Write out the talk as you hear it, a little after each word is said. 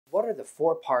what are the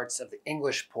 4 parts of the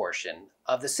English portion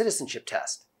of the citizenship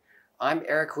test? I'm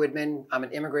Erick Widman, I'm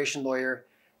an immigration lawyer,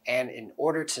 and in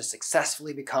order to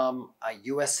successfully become a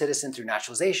US citizen through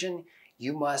naturalization,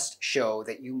 you must show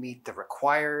that you meet the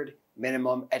required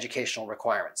minimum educational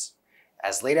requirements.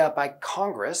 As laid out by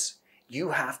Congress, you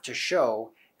have to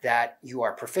show that you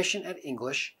are proficient at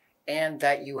English and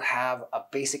that you have a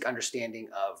basic understanding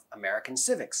of American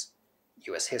civics,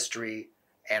 US history,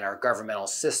 and our governmental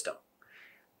system.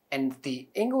 And the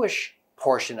English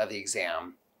portion of the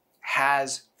exam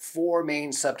has 4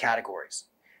 main subcategories.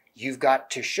 You've got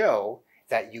to show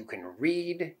that you can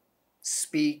read,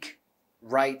 speak,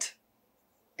 write,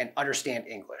 and understand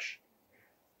English.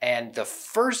 And the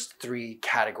first 3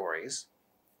 categories,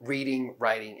 reading,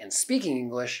 writing, and speaking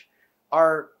English,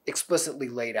 are explicitly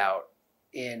laid out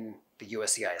in the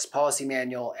USCIS policy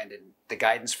manual and in the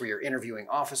guidance for your interviewing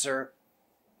officer.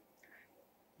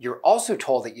 You're also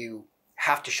told that you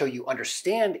have to show you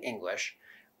understand English,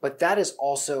 but that is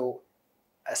also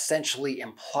essentially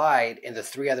implied in the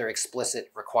 3 other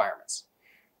explicit requirements.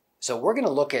 So we're going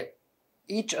to look at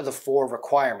each of the 4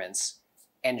 requirements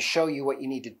and show you what you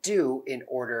need to do in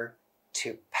order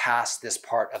to pass this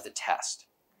part of the test.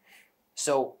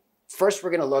 So first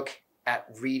we're going to look at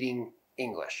reading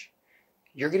English.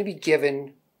 You're going to be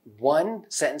given 1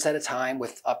 sentence at a time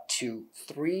with up to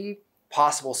 3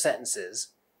 possible sentences.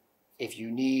 If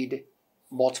you need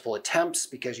multiple attempts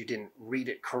because you didn't read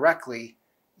it correctly,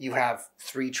 you have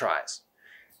 3 tries.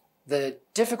 The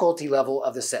difficulty level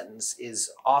of the sentence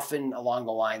is often along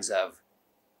the lines of,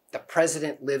 the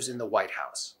president lives in the White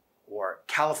House, or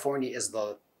California is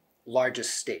the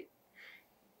largest state.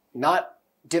 Not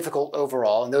difficult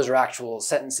overall, and those are actual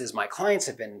sentences my clients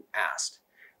have been asked,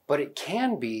 but it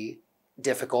can be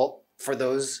difficult for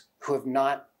those who have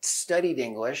not studied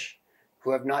English,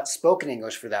 who have not spoken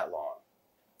English for that long.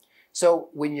 So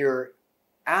when you're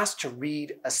asked to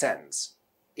read a sentence,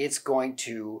 it's going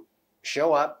to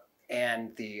show up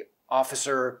and the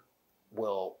officer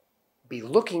will be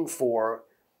looking for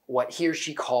what he or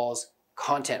she calls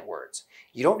content words.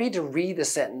 You don't need to read the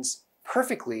sentence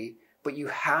perfectly, but you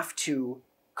have to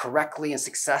correctly and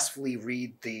successfully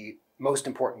read the most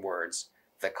important words,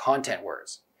 the content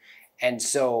words. And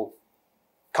so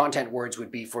content words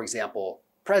would be, for example,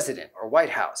 president or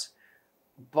White House.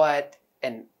 But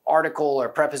an article or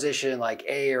preposition like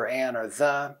a or an or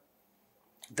the,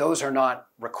 those are not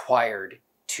required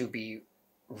to be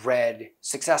read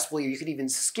successfully. You could even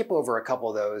skip over a couple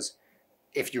of those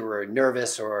if you were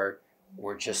nervous or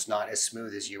were just not as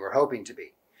smooth as you were hoping to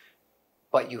be.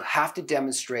 But you have to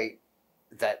demonstrate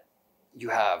that you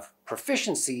have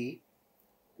proficiency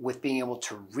with being able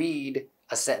to read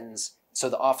a sentence so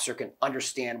the officer can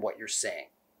understand what you're saying.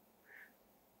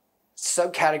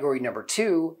 Subcategory number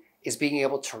 2 is being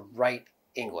able to write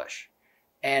English.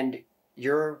 And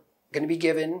you're going to be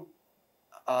given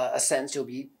a sentence.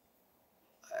 You'll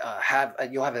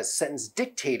have a sentence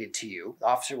dictated to you. The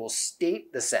officer will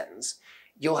state the sentence.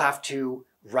 You'll have to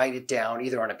write it down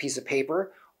either on a piece of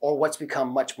paper, or what's become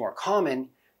much more common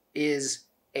is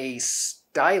a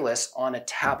stylus on a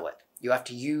tablet. You have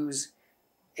to use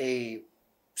a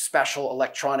special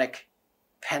electronic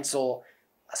pencil,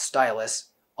 a stylus,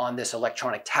 on this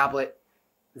electronic tablet.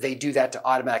 They do that to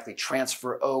automatically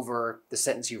transfer over the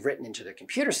sentence you've written into the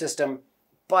computer system,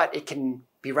 but it can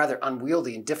be rather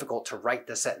unwieldy and difficult to write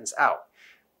the sentence out.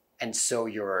 And so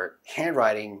your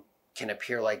handwriting can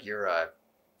appear like you're a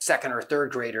 2nd or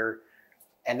 3rd grader,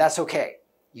 and that's okay.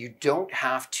 You don't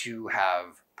have to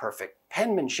have perfect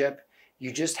penmanship.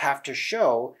 You just have to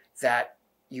show that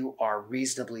you are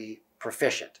reasonably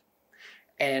proficient.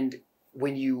 And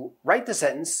when you write the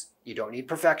sentence, you don't need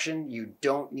perfection. You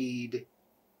don't need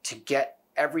to get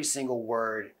every single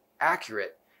word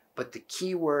accurate, but the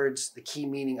key words, the key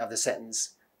meaning of the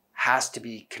sentence has to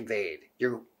be conveyed.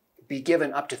 You'll be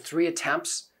given up to 3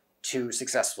 attempts to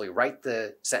successfully write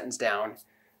the sentence down,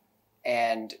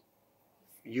 and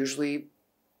usually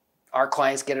our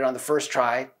clients get it on the first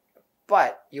try,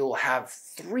 but you'll have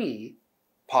 3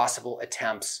 possible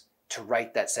attempts to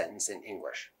write that sentence in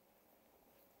English.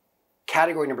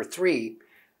 Category number 3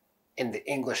 in the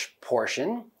English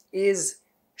portion is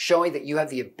showing that you have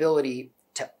the ability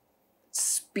to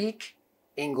speak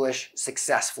English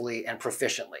successfully and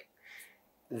proficiently.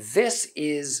 This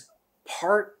is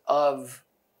part of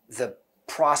the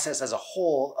process as a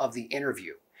whole of the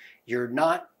interview. You're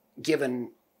not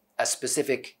given a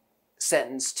specific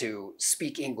sentence to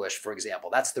speak English, for example.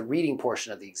 That's the reading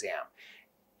portion of the exam.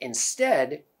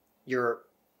 Instead, your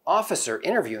officer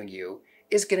interviewing you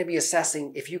is going to be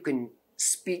assessing if you can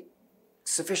speak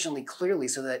sufficiently clearly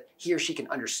so that he or she can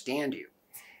understand you.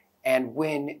 And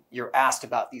when you're asked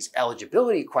about these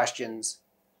eligibility questions,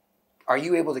 are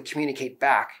you able to communicate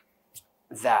back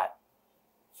that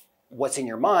what's in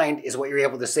your mind is what you're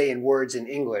able to say in words in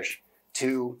English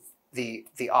to the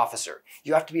officer?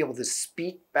 You have to be able to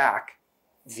speak back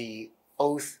the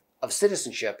oath of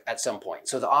citizenship at some point.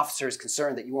 So the officer is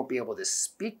concerned that you won't be able to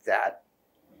speak that.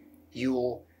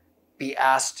 You'll be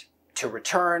asked to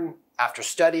return after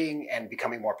studying and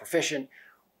becoming more proficient,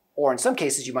 or in some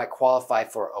cases you might qualify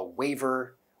for a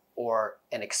waiver or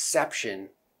an exception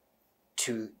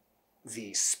to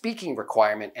the speaking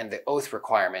requirement and the oath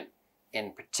requirement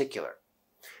in particular.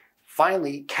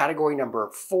 Finally, category number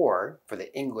 4 for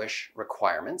the English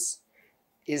requirements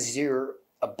is your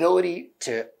ability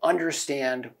to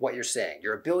understand what you're saying,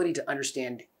 your ability to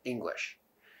understand English.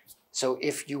 So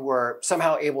if you were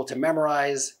somehow able to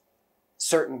memorize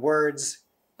certain words,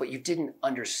 but you didn't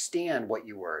understand what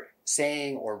you were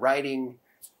saying or writing,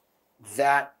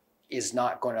 that is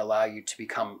not going to allow you to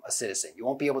become a citizen. You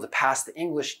won't be able to pass the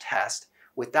English test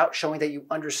without showing that you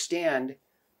understand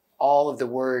all of the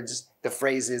words, the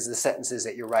phrases, the sentences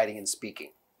that you're writing and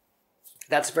speaking.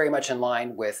 That's very much in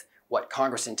line with what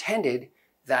Congress intended,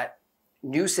 that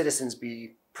new citizens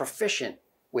be proficient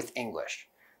with English.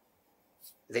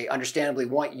 They understandably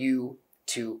want you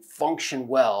to function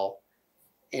well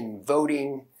in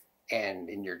voting and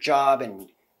in your job and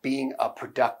being a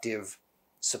productive,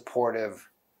 supportive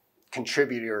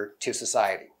contributor to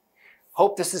society.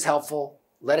 Hope this is helpful.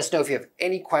 Let us know if you have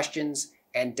any questions,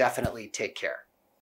 and definitely take care.